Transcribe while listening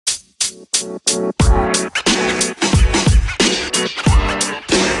Welcome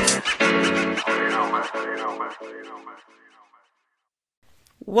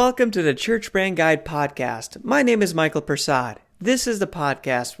to the Church Brand Guide podcast. My name is Michael Persad. This is the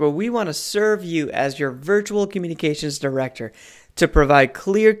podcast where we want to serve you as your virtual communications director to provide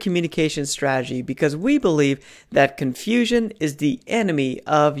clear communication strategy because we believe that confusion is the enemy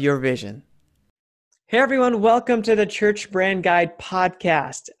of your vision. Hey everyone, welcome to the Church Brand Guide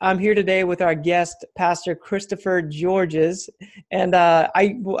podcast. I'm here today with our guest, Pastor Christopher Georges, and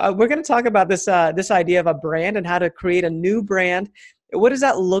we're going to talk about this idea of a brand and how to create a new brand. What does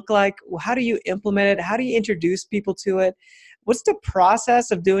that look like? How do you implement it? How do you introduce people to it? What's the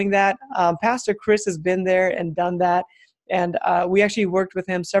process of doing that? Pastor Chris has been there and done that, and we actually worked with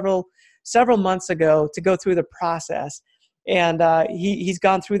him several months ago to go through the process. And he's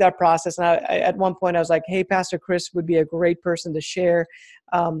gone through that process. And at one point I was like, hey, Pastor Chris would be a great person to share.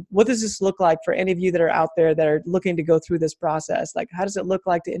 What does this look like for any of you that are out there that are looking to go through this process? Like, how does it look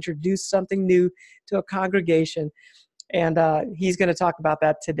like to introduce something new to a congregation? And he's going to talk about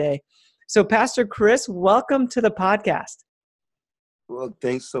that today. So Pastor Chris, welcome to the podcast. Well,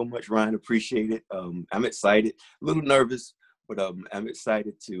 thanks so much, Ryan. Appreciate it. I'm excited, a little nervous, but I'm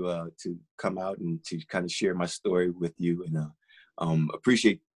excited to come out and to kind of share my story with you, and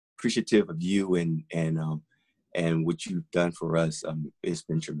appreciative of you and what you've done for us. It's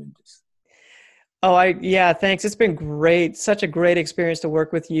been tremendous. Thanks. It's been great. Such a great experience to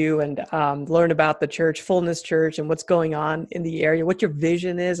work with you and learn about the church, Fullness Church, and what's going on in the area, what your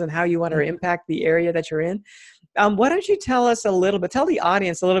vision is, and how you want to impact the area that you're in. Why don't you tell the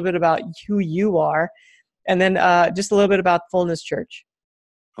audience a little bit about who you are, and then just a little bit about Fullness Church.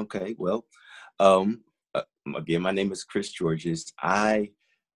 Okay. Well, again, my name is Chris Georges. I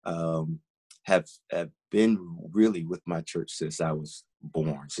have been really with my church since I was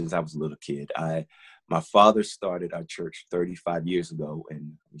born, since I was a little kid. My father started our church 35 years ago,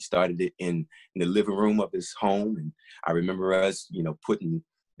 and we started it in the living room of his home. And I remember us, putting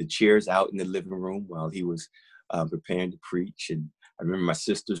the chairs out in the living room while he was preparing to preach. And I remember my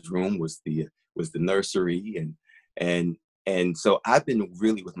sister's room was the nursery, and so I've been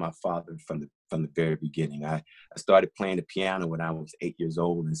really with my father from the very beginning. I started playing the piano when I was 8 years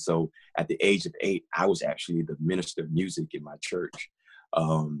old, and so at the age of 8, I was actually the minister of music in my church.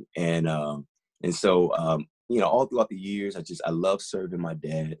 And so all throughout the years, I love serving my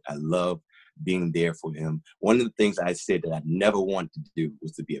dad. I love being there for him. One of the things I said that I never wanted to do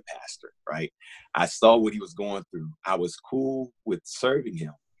was to be a pastor, right? I saw what he was going through. I was cool with serving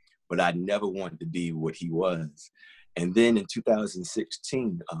him, but I never wanted to be what he was. And then in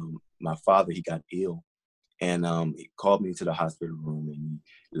 2016, my father, he got ill, and he called me to the hospital room, and he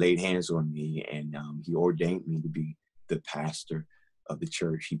laid hands on me, and he ordained me to be the pastor of the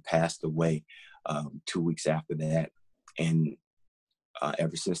church. He passed away 2 weeks after that. And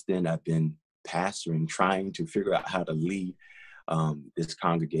ever since then, I've been pastoring, trying to figure out how to lead this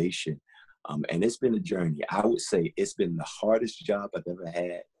congregation. And it's been a journey. I would say it's been the hardest job I've ever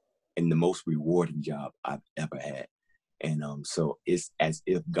had and the most rewarding job I've ever had. And so it's as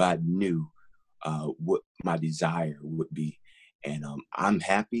if God knew what my desire would be. And I'm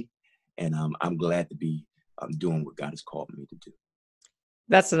happy, and I'm glad to be doing what God has called me to do.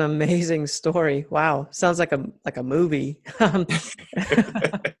 That's an amazing story. Wow. Sounds like a movie.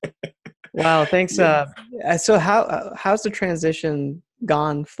 Wow. Thanks. Yeah. So how's the transition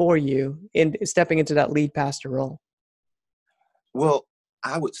gone for you in stepping into that lead pastor role? Well,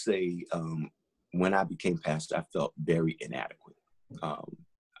 I would say when I became pastor, I felt very inadequate.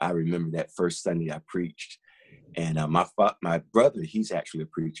 I remember that first Sunday I preached, and my brother, he's actually a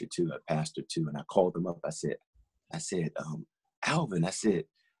preacher too, a pastor too. And I called him up. I said, Alvin, I said,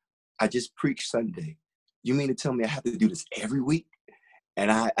 I just preached Sunday. You mean to tell me I have to do this every week?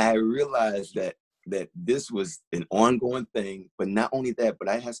 And I realized that this was an ongoing thing, but not only that, but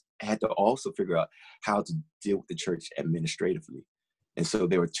I had to also figure out how to deal with the church administratively. And so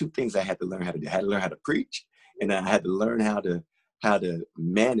there were two things I had to learn how to do. I had to learn how to preach, and I had to learn how to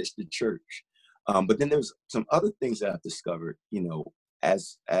manage the church. But then there's some other things that I've discovered,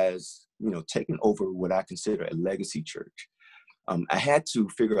 as taking over what I consider a legacy church. I had to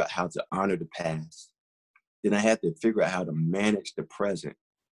figure out how to honor the past. Then I had to figure out how to manage the present.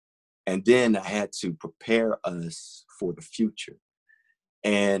 And then I had to prepare us for the future.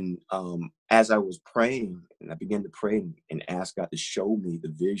 And as I was praying, and I began to pray and ask God to show me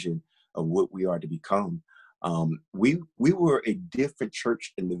the vision of what we are to become, we were a different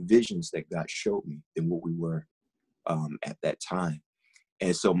church in the visions that God showed me than what we were at that time.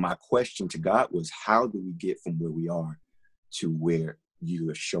 And so my question to God was, how do we get from where we are to where you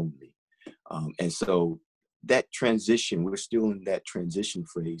have shown me? And so that transition, we're still in that transition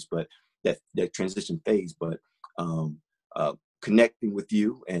phase, but that transition phase, but connecting with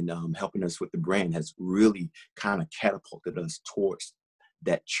you and helping us with the brand has really kind of catapulted us towards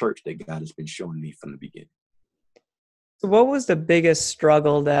that church that God has been showing me from the beginning. So what was the biggest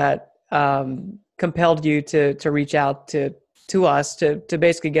struggle that compelled you to reach out to us to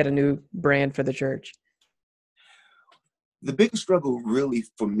basically get a new brand for the church? The biggest struggle really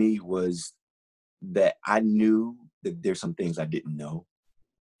for me was that I knew that there's some things I didn't know,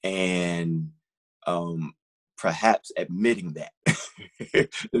 and perhaps admitting that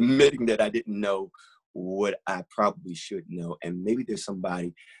I didn't know what I probably should know, and maybe there's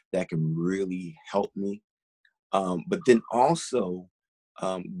somebody that can really help me. But then also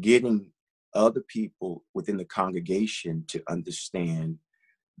getting other people within the congregation to understand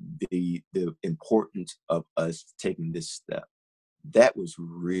the importance of us taking this step. That was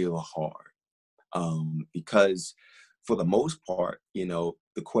real hard, because for the most part,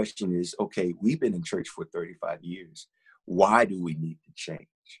 the question is, okay, we've been in church for 35 years. Why do we need to change?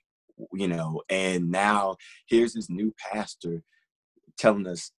 And now here's this new pastor telling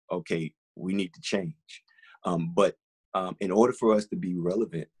us, okay, we need to change. But in order for us to be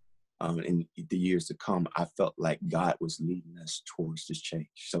relevant in the years to come, I felt like God was leading us towards this change.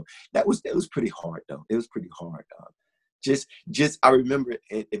 So that was pretty hard, though. It was pretty hard. I remember,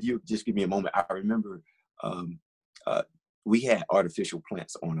 if you just give me a moment, I remember we had artificial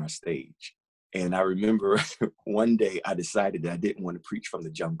plants on our stage. And I remember one day I decided that I didn't want to preach from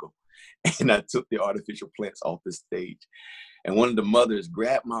the jungle. And I took the artificial plants off the stage. And one of the mothers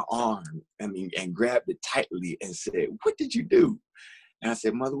grabbed my arm, and grabbed it tightly and said, "What did you do?" And I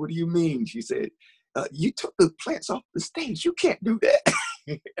said, "Mother, what do you mean?" She said, "You took the plants off the stage. You can't do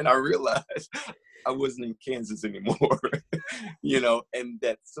that." And I realized I wasn't in Kansas anymore, and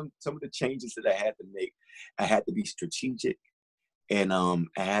that some of the changes that I had to make, I had to be strategic, and I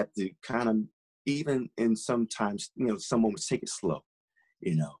had to kind of, even in sometimes, some moments, take it slow,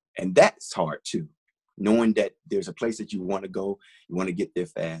 and that's hard too. Knowing that there's a place that you want to go, you want to get there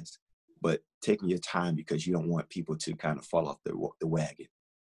fast, but taking your time because you don't want people to kind of fall off the wagon.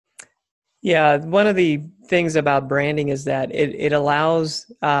 Yeah, one of the things about branding is that it allows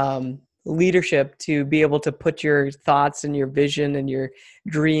leadership to be able to put your thoughts and your vision and your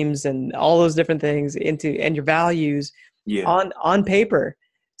dreams and all those different things and your values on paper,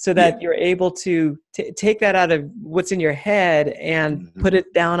 so that you're able to take that out of what's in your head and put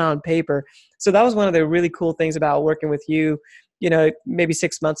it down on paper. So that was one of the really cool things about working with you, maybe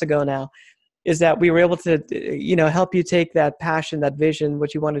 6 months ago now, is that we were able to, help you take that passion, that vision,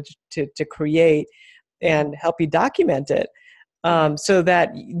 what you wanted to create, and help you document it. So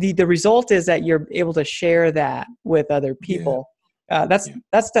that the result is that you're able to share that with other people. That's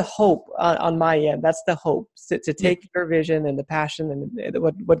the hope on my end. That's the hope, to take your vision and the passion and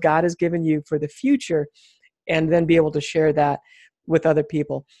what God has given you for the future, and then be able to share that with other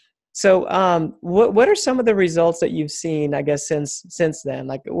people. So what are some of the results that you've seen, I guess, since then?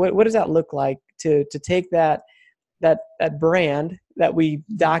 Like, what does that look like to take that brand that we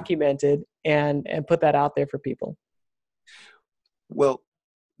documented and put that out there for people? Well,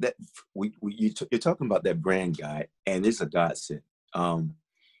 that you're talking about that brand guide, and it's a godsend. And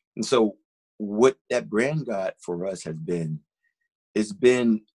so what that brand guide for us has been, it's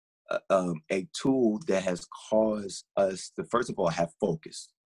been a tool that has caused us to, first of all, have focus.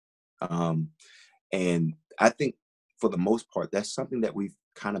 And I think for the most part, that's something that we've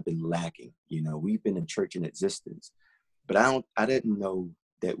kind of been lacking. We've been in church in existence, but I didn't know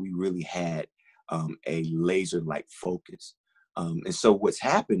that we really had a laser-like focus. And so what's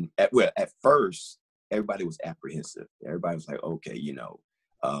happened at first, everybody was apprehensive. Everybody was like, okay,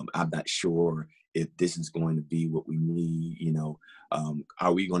 I'm not sure if this is going to be what we need.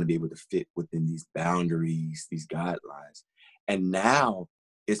 Are we going to be able to fit within these boundaries, these guidelines? And now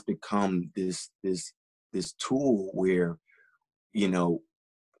it's become this tool where,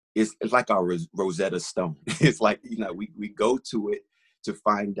 it's like our Rosetta Stone. It's like, we go to it to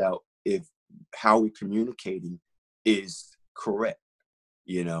find out if how we're communicating is correct,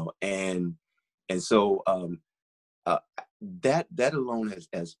 and so that alone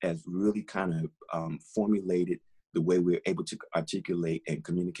has really kind of formulated the way we're able to articulate and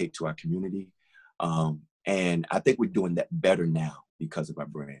communicate to our community, and I think we're doing that better now because of our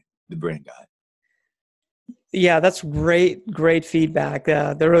brand, the brand guide. Yeah, that's great feedback.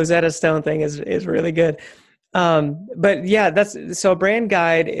 The Rosetta Stone thing is really good. But yeah, so a brand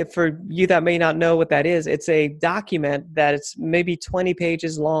guide, for you that may not know what that is, it's a document that it's maybe 20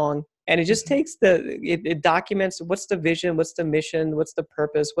 pages long, And it just takes it documents what's the vision, what's the mission, what's the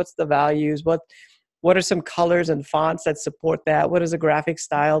purpose, what's the values, what are some colors and fonts that support that? What does a graphic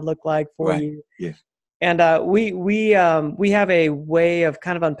style look like for Right. you? Yeah. And we have a way of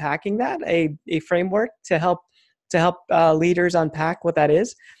kind of unpacking that, a framework to help leaders unpack what that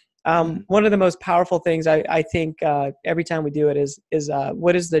is. One of the most powerful things I think every time we do it is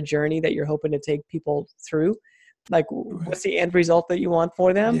what is the journey that you're hoping to take people through? Like, Right. what's the end result that you want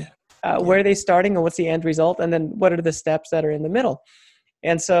for them? Yeah. Where Yeah. are they starting, and what's the end result? And then what are the steps that are in the middle?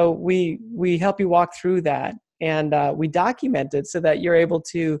 And so we help you walk through that, and we document it so that you're able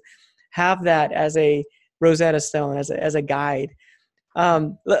to have that as a Rosetta Stone, as a guide.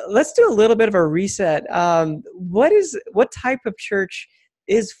 Let's do a little bit of a reset. What type of church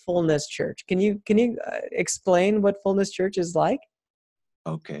is Fullness Church? Can you explain what Fullness Church is like?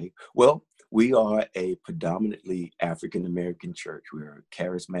 Okay. Well, we are a predominantly African American church. We're a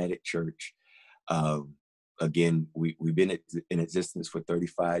charismatic church. Um, Again, we've been in existence for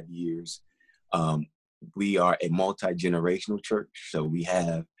 35 years. Um, we are a multi-generational church. So we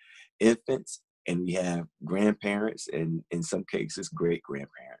have infants and we have grandparents and in some cases, great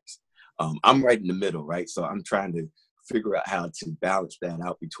grandparents. I'm right in the middle, right? So I'm trying to figure out how to balance that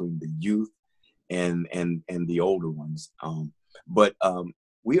out between the youth and the older ones. But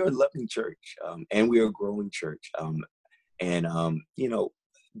we are a loving church, and we are a growing church. And you know,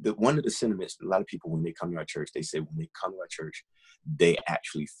 one of the sentiments, a lot of people when they come to our church, they say when they come to our church, they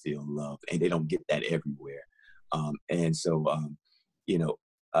actually feel love, and they don't get that everywhere. And so, you know,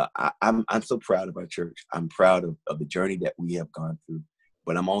 I'm so proud of our church. I'm proud of the journey that we have gone through,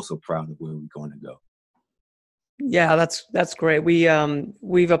 but I'm also proud of where we're going to go. Yeah, that's great.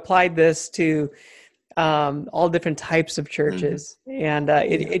 We've applied this to all different types of Hmm. churches, and Yeah.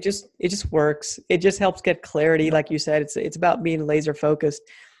 it just works. It just helps get clarity, Yep. like you said. It's about being laser focused.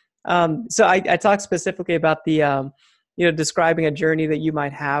 So I talked specifically about the describing a journey that you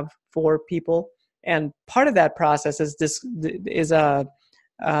might have for people, and part of that process is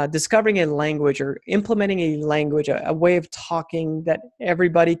discovering a language or implementing a language, a way of talking that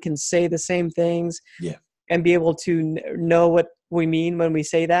everybody can say the same things Yeah. and be able to know what we mean when we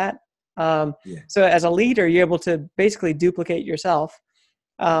say that. Um, Yeah. so as a leader, you're able to basically duplicate yourself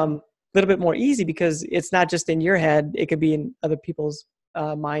a little bit more easy because it's not just in your head; it could be in other people's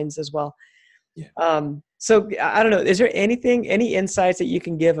minds as well. Yeah. So I don't know. Is there any insights that you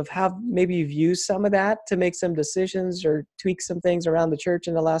can give of how maybe you've used some of that to make some decisions or tweak some things around the church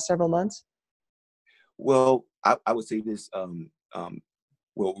in the last several months? Well, I would say this.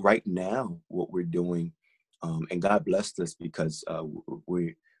 Well, right now, what we're doing, and God blessed us because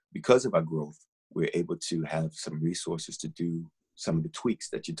because of our growth, we're able to have some resources to do some of the tweaks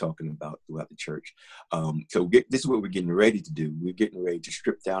that you're talking about throughout the church. This is what we're getting ready to do. We're getting ready to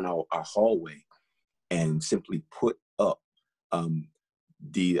strip down our hallway and simply put up um,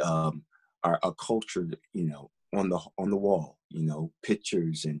 the our culture, on the wall,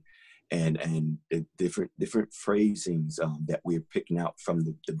 pictures and the different phrasings that we're picking out from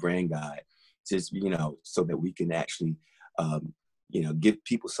the brand guide, just so that we can actually give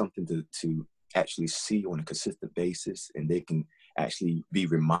people something to actually see on a consistent basis, and they can actually be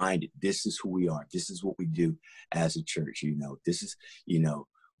reminded this is who we are, this is what we do as a church, this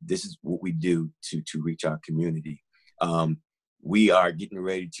is what we do to reach our community. We are getting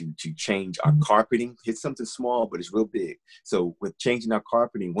ready to change our carpeting. It's something small, but it's real big. So with changing our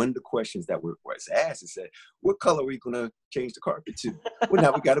carpeting, one of the questions that was asked is, what color are we going to change the carpet to? Well,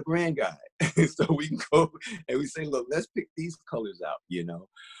 now we got a brand guide. So we can go and we say, look, let's pick these colors out.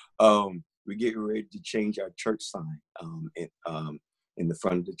 We're getting ready to change our church sign in the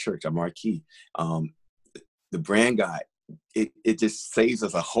front of the church, our marquee. The brand guide, it just saves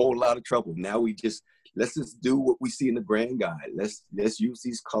us a whole lot of trouble. Now let's just do what we see in the brand guide. Let's use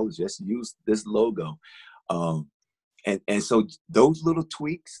these colors. Let's use this logo. And so those little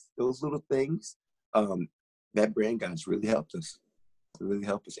tweaks, those little things, that brand guide's really helped us. It really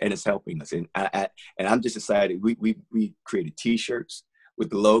helped us, and it's helping us. And I'm just excited. We created T-shirts with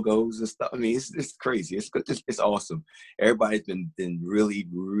the logos and stuff. I mean, it's crazy. It's awesome. Everybody's been really,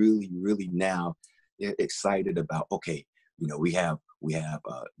 really, really now excited about. Okay, we have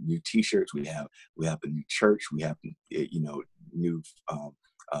new T-shirts. We have a new church. We have new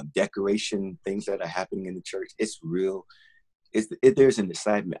decoration things that are happening in the church. It's real. There's an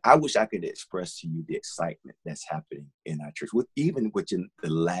excitement. I wish I could express to you the excitement that's happening in our church. Even within the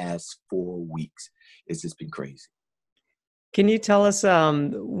last 4 weeks, it's just been crazy. Can you tell us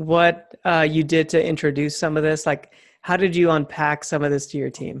what you did to introduce some of this? Like, how did you unpack some of this to your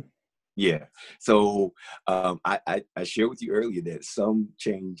team? Yeah. So I shared with you earlier that some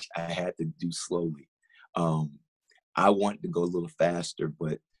change I had to do slowly. Um, I wanted to go a little faster,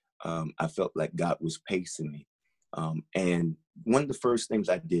 but I felt like God was pacing me. And one of the first things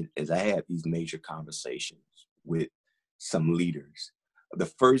I did is I had these major conversations with some leaders. The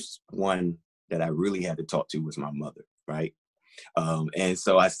first one that I really had to talk to was my mother, right? And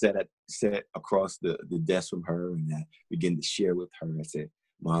so I sat across the desk from her, and I began to share with her. I said,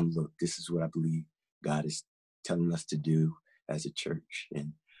 Mom, look, this is what I believe God is telling us to do as a church.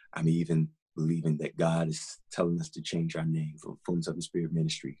 And I'm even believing that God is telling us to change our name from Fullness of the Spirit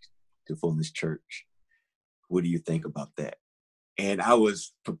Ministries to Fullness Church. What do you think about that? And I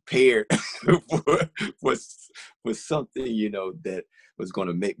was prepared for, for something, that was going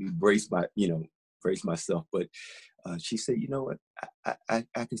to make me brace myself. But she said, you know what,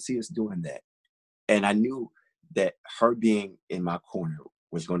 I can see us doing that. And I knew that her being in my corner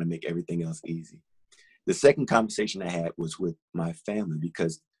was going to make everything else easy. The second conversation I had was with my family,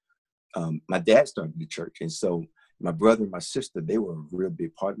 because my dad started the church. And so my brother and my sister, they were a real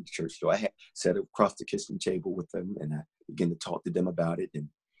big part of the church. So I had sat across the kitchen table with them, and I began to talk to them about it.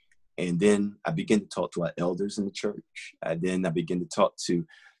 And then I began to talk to our elders in the church. Then I began to talk to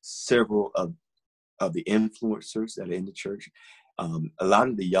several of the influencers that are in the church. A lot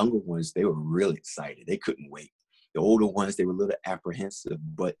of the younger ones, they were really excited. They couldn't wait. The older ones, they were a little apprehensive,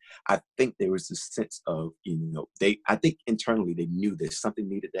 but I think there was a sense of, I think internally they knew that something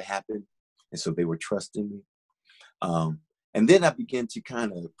needed to happen. And so they were trusting me. And then I began to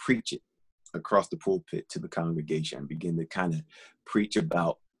kind of preach it across the pulpit to the congregation, and begin to kind of preach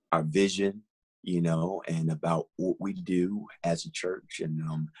about our vision, and about what we do as a church, and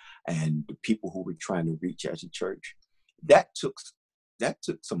the people who we're trying to reach as a church. That took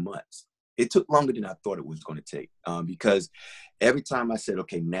some months. It took longer than I thought it was going to take, because every time I said,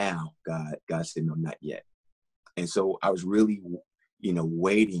 okay, now God said, no, not yet. And so I was really,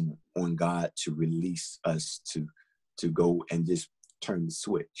 waiting on God to release us to go and just turn the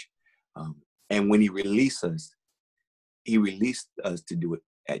switch. And when he released us to do it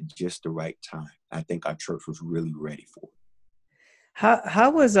at just the right time. I think our church was really ready for it.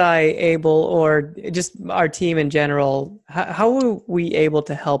 How was I able, or just our team in general, how were we able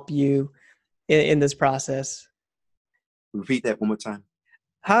to help you in this process? Repeat that one more time.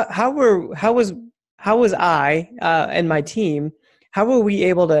 How was I and my team? How were we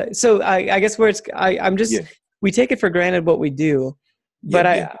able to? So I guess I'm just Yeah. we take it for granted what we do, but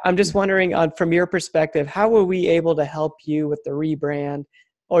I'm just wondering, from your perspective, how were we able to help you with the rebrand,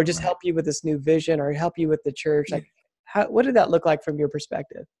 or just help you with this new vision, or help you with the church? Yeah. Like, what did that look like from your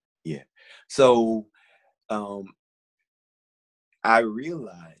perspective? Yeah. So I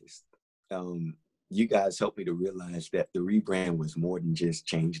realized, you guys helped me to realize that the rebrand was more than just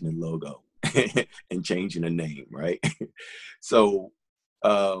changing the logo and changing the name, right? So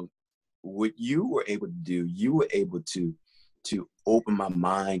what you were able to do, you were able to open my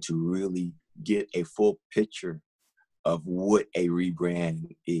mind to really get a full picture of what a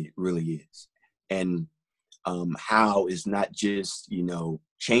rebrand it really is, and how it's not just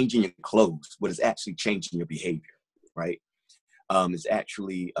changing your clothes, but it's actually changing your behavior, right? It's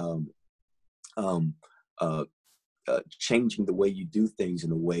actually um, uh, changing the way you do things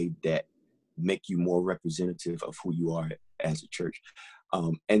in a way that make you more representative of who you are as a church.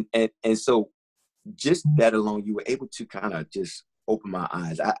 And so just that alone, you were able to kind of just open my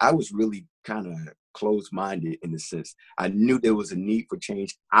eyes. I was really kind of closed-minded in the sense. I knew there was a need for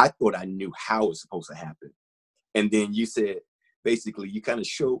change. I thought I knew how it was supposed to happen. And then you said, basically, you kind of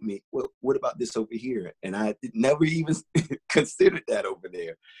showed me, well, what about this over here? And I never even considered that over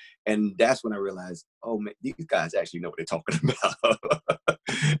there. And that's when I realized, oh man, these guys actually know what they're talking about,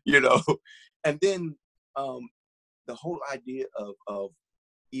 And then the whole idea of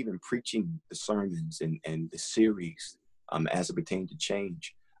even preaching the sermons and the series as it pertained to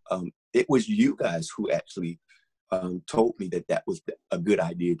change, it was you guys who actually told me that was a good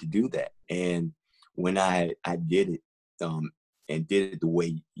idea to do that. And when I did it, and did it the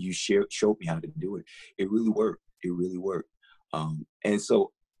way you showed me how to do it, it really worked. It really worked. And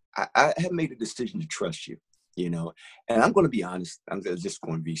so I have made a decision to trust you, and I'm going to be honest. I'm just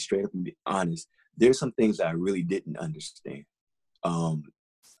going to be straight up and be honest. There's some things that I really didn't understand.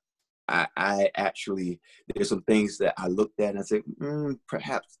 I actually, there's some things that I looked at and I said,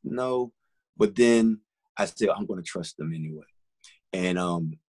 perhaps no, but then I said, I'm going to trust them anyway. And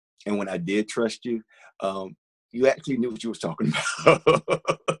when I did trust you, you actually knew what you was talking about,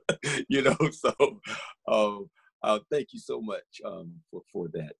 So thank you so much for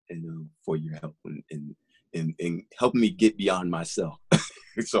that, and for your help in helping me get beyond myself.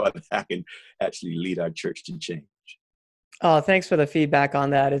 so I can actually lead our church to change. Oh, thanks for the feedback on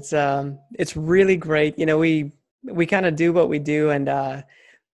that. It's really great. We kind of do what we do, and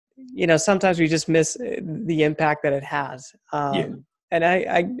sometimes we just miss the impact that it has. Yeah, And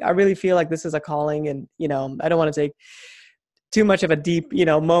I really feel like this is a calling, and I don't want to take too much of a deep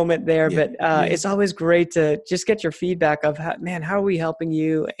moment there, yeah, but yeah, it's always great to just get your feedback of how are we helping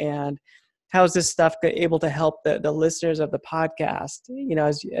you, and how is this stuff able to help the listeners of the podcast,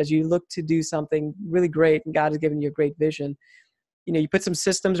 as you look to do something really great, and God has given you a great vision. You put some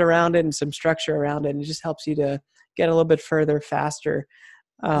systems around it and some structure around it, and it just helps you to get a little bit further faster.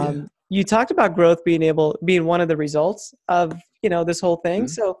 yeah. You talked about growth being one of the results of this whole thing. Mhm.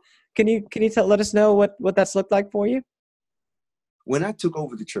 So can you let us know what that's looked like for you? When I took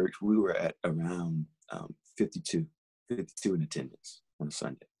over the church, we were at around 52, 52 in attendance on a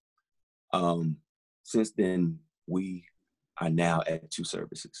Sunday. Um, since then, we are now at 2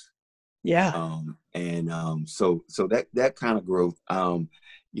 services. Yeah. So that kind of growth,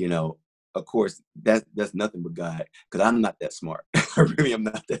 you know, of course, that's nothing but God, because I'm not that smart. I really am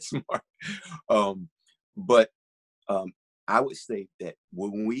not that smart. Um, but um, I would say that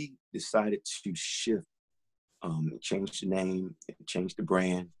when we decided to shift, change the name, change the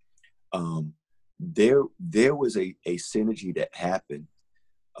brand, um, there was a synergy that happened,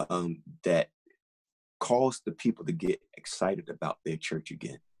 that caused the people to get excited about their church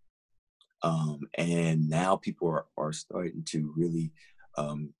again. And now people are starting to really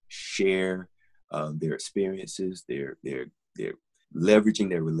share their experiences. They're leveraging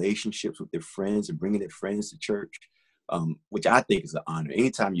their relationships with their friends and bringing their friends to church, which I think is an honor.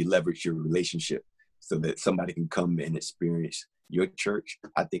 Anytime you leverage your relationship so that somebody can come and experience your church,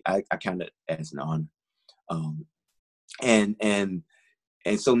 I think I count it as an honor. Um, and and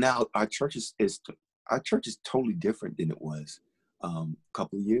and so now our church is totally different than it was a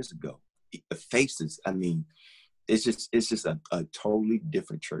couple of years ago. The faces, I mean, it's just a totally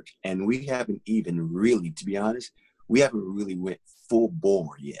different church, and we haven't even really, to be honest, we haven't really went full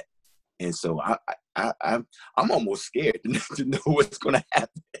bore yet. And so I'm almost scared to know what's going to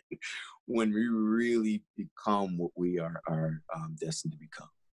happen when we really become what we are destined to become.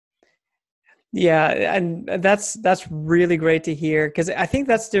 Yeah, and that's really great to hear, because I think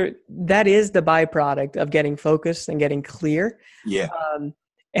that is the byproduct of getting focused and getting clear. Yeah. Um,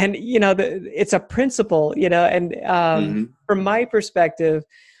 and it's a principle, and Hmm. from my perspective,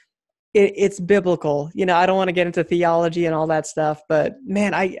 it's biblical. I don't want to get into theology and all that stuff, but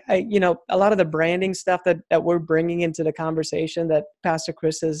man, a lot of the branding stuff that we're bringing into the conversation that Pastor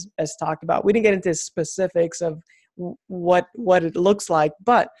Chris has talked about. We didn't get into specifics of what it looks like,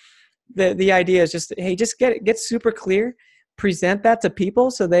 but the idea is just, hey, just get super clear, present that to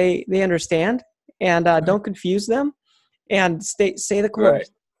people so they understand, and Right. don't confuse them, and stay the Right. course.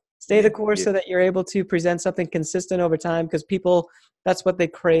 Stay the Yeah. course Yeah. so that you're able to present something consistent over time, because people, that's what they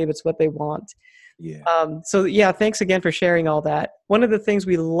crave, it's what they want. Yeah. So yeah, thanks again for sharing all that. One of the things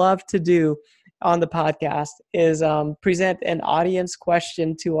we love to do on the podcast is present an audience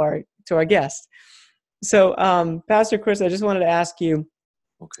question to our guest. So Pastor Chris, I just wanted to ask you,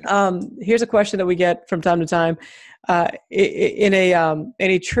 Okay. here's a question that we get from time to time. In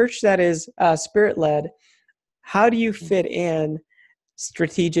a church that is spirit led, how do you fit in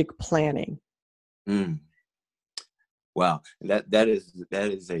strategic planning? Mm. Wow, that is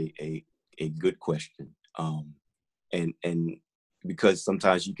a good question. And because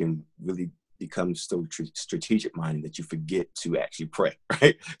sometimes you can really become so strategic minded that you forget to actually pray,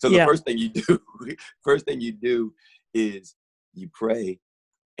 right? So the Yeah, first thing you do is you pray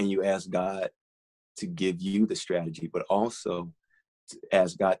and you ask God to give you the strategy, but also to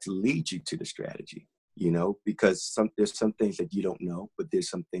ask God to lead you to the strategy. Because there's some things that you don't know, but there's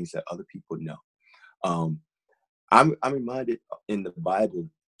some things that other people know. Um, I'm reminded in the Bible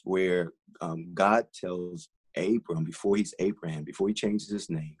where God tells Abram, before he's Abraham, before he changes his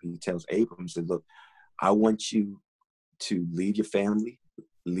name, he tells Abram, says, "Look, I want you to leave your family,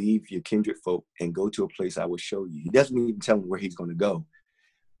 leave your kindred folk, and go to a place I will show you." He doesn't even tell him where he's going to go,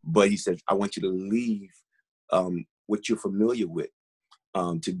 but he says, "I want you to leave what you're familiar with,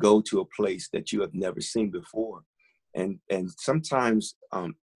 to go to a place that you have never seen before." And sometimes,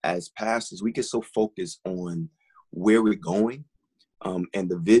 as pastors, we get so focused on where we're going, and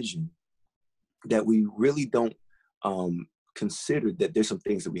the vision, that we really don't consider that there's some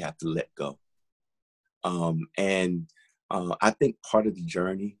things that we have to let go. And I think part of the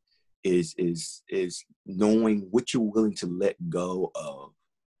journey is knowing what you're willing to let go of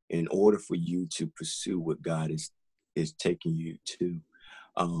in order for you to pursue what God is taking you to.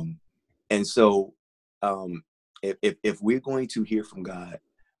 Um, and so, um, if we're going to hear from God,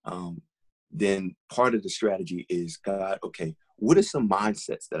 um, then part of the strategy is, God, okay, what are some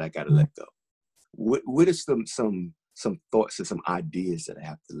mindsets that I got to let go? What are some thoughts and some ideas that I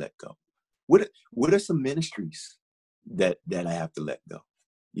have to let go? What are some ministries that I have to let go?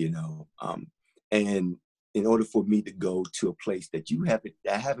 You know, and in order for me to go to a place that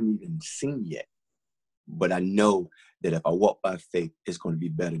I haven't even seen yet, but I know that if I walk by faith, it's going to be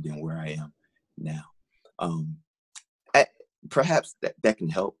better than where I am now. Um, I, Perhaps that can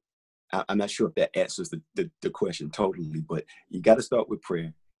help. I'm not sure if that answers the question totally, but you got to start with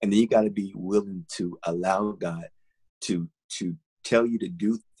prayer, and then you got to be willing to allow God to tell you to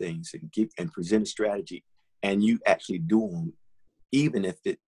do things and give and present a strategy, and you actually do them, even if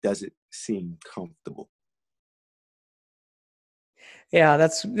it doesn't seem comfortable. Yeah,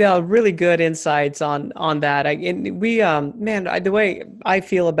 that's really good insights on that. And we man, the way I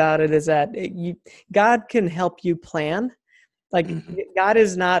feel about it is that God can help you plan. Like Hmm. God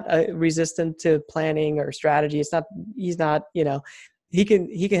is not resistant to planning or strategy. He's not, he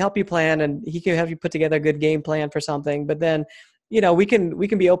can help you plan, and he can help you put together a good game plan for something. But then, we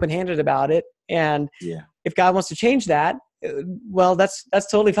can be open-handed about it. And Yeah. if God wants to change that, well, that's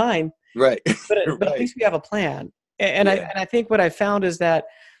totally fine. Right. But at Right. least we have a plan. And I Yeah. and I think what I found is that,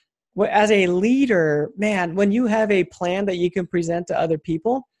 as a leader, man, when you have a plan that you can present to other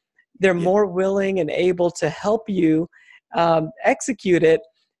people, they're Yeah. more willing and able to help you execute it,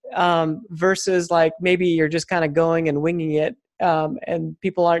 versus like maybe you're just kind of going and winging it, and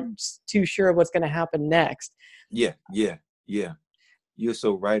people aren't too sure of what's going to happen next. Yeah. Yeah. Yeah. You're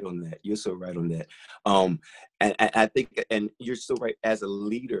so right on that. You're so right on that. Um, and I think, and you're so right. As a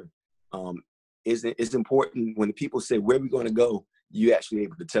leader, um, it's important when the people say where are we going to go, you actually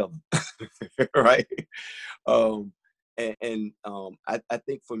able to tell them, right? I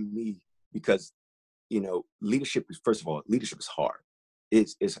think for me, because leadership is, first of all, leadership is hard.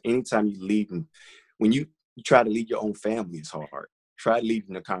 It's anytime you lead, and when you try to lead your own family, it's hard. Try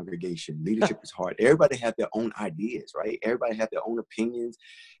leading a congregation. Leadership is hard. Everybody have their own ideas, right? Everybody have their own opinions.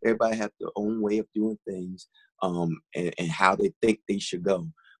 Everybody have their own way of doing things, and how they think they should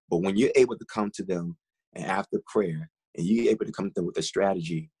go. But when you're able to come to them and after prayer, and you're able to come to them with a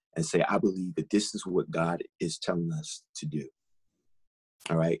strategy and say, I believe that this is what God is telling us to do.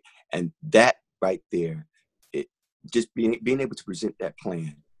 All right. And that right there, it just being able to present that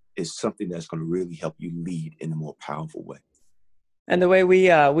plan is something that's going to really help you lead in a more powerful way. And the way we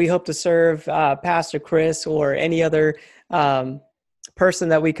hope to serve Pastor Chris or any other person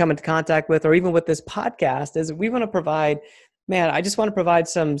that we come into contact with, or even with this podcast, is we want to provide. Man, I just want to provide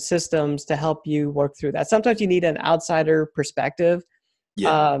some systems to help you work through that. Sometimes you need an outsider perspective.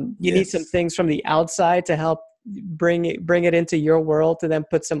 Yeah. You need some Yes. things from the outside to help bring it into your world, to then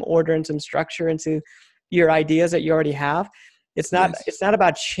put some order and some structure into your ideas that you already have. It's not Yes. it's not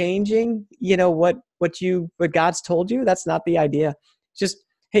about changing, what God's told you. That's not the idea. Just,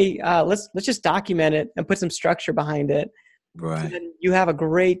 hey, let's just document it and put some structure behind it. So Right. then you have a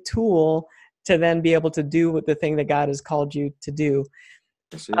great tool to then be able to do what the thing that God has called you to do.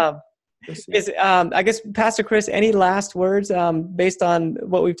 That's it. Um, That's it. is I guess, Pastor Chris, any last words based on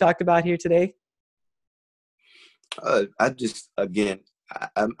what we've talked about here today? I just, again,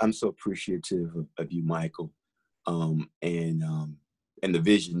 I'm so appreciative of you, Michael, and the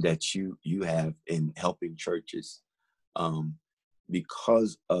vision that you have in helping churches. Um,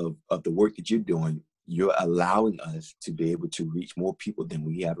 because of the work that you're doing, you're allowing us to be able to reach more people than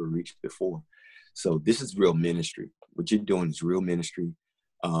we ever reached before. So this is real ministry. What you're doing is real ministry,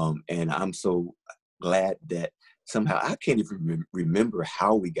 and I'm so glad that somehow I can't even remember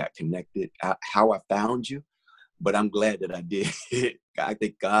how we got connected, how I found you, but I'm glad that I did. I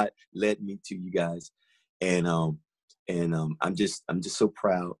think God led me to you guys, and I'm just so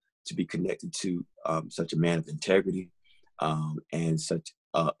proud to be connected to such a man of integrity, and such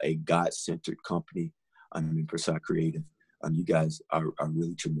a God-centered company. I mean, Prasad Creative. You guys are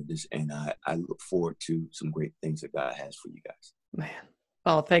really tremendous, and I look forward to some great things that God has for you guys. Man,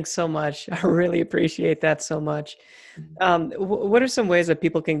 oh, thanks so much. I really appreciate that so much. Mhm. What are some ways that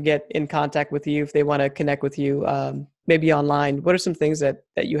people can get in contact with you if they want to connect with you, maybe online? What are some things that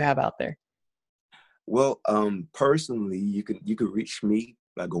you have out there? Well, personally, you can reach me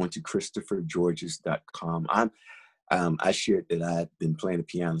by going to ChristopherGeorges.com. I shared that I've been playing the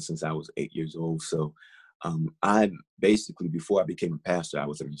piano since I was 8 years old. So I basically, before I became a pastor, I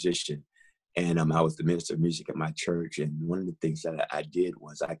was a musician, and I was the minister of music at my church. And one of the things that I did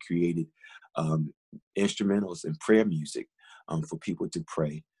was I created um, instrumentals and prayer music for people to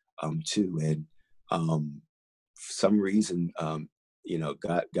pray to. And for some reason,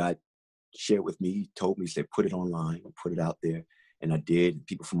 God shared with me, told me, said, put it online, put it out there. and I did.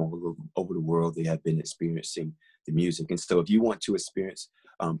 People from all over the world, they have been experiencing the music. And so if you want to experience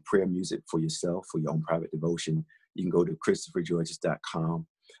prayer music for yourself, for your own private devotion, you can go to ChristopherGeorges.com.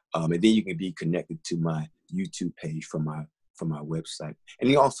 And then you can be connected to my YouTube page from my website. And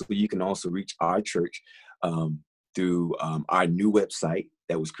you can also reach our church through our new website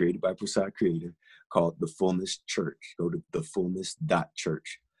that was created by Prasad Creator called The Fullness Church. Go to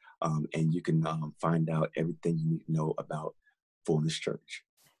thefullness.church. And you can find out everything you need to know about Fullness Church.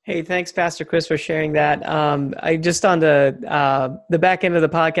 Hey, thanks, Pastor Chris, for sharing that. I just on the back end of the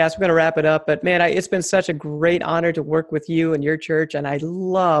podcast, we're going to wrap it up. But man, it's been such a great honor to work with you and your church, and I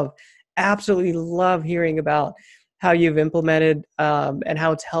absolutely love hearing about how you've implemented and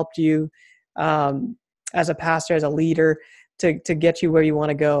how it's helped you as a pastor, as a leader, to get you where you want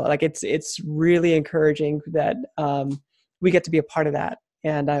to go. Like it's really encouraging that we get to be a part of that,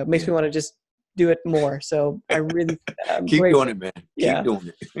 and it makes me want to just do it more. So I really keep doing it, man. Keep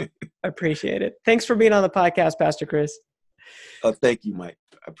doing it. I appreciate it. Thanks for being on the podcast, Pastor Chris. Thank you, Mike.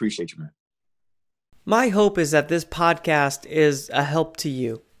 I appreciate you, man. My hope is that this podcast is a help to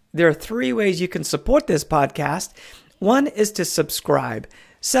you. There are 3 ways you can support this podcast. One is to subscribe.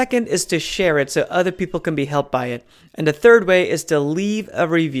 Second is to share it so other people can be helped by it. And the third way is to leave a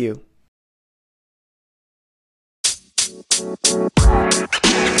review.